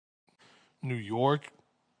New York.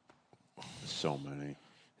 So many.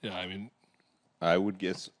 Yeah, I mean, I would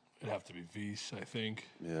guess. it'd have to be Vise, I think.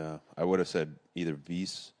 Yeah, I would have said either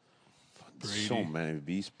Vise. Brady. So many.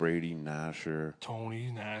 Vise, Brady, Nasher,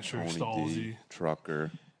 Tony, Nasher, Tony Stalzy. D, Trucker.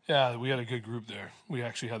 Yeah, we had a good group there. We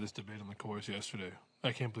actually had this debate on the course yesterday.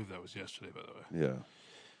 I can't believe that was yesterday, by the way. Yeah.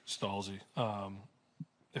 Stalzy.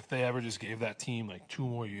 If they ever just gave that team like 2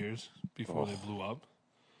 more years before they blew up,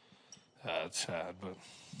 that's sad. But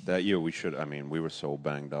that year we should. I mean, we were so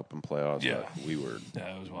banged up in playoffs. Yeah. That we were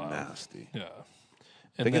it was wild. nasty. Yeah.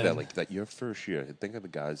 And Think of then that, like that your first year. Think of the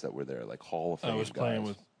guys that were there, like Hall of Fame I was guys. playing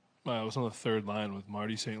with. I was on the third line with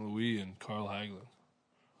Marty St. Louis and Carl Hagelin.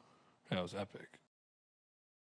 That was epic.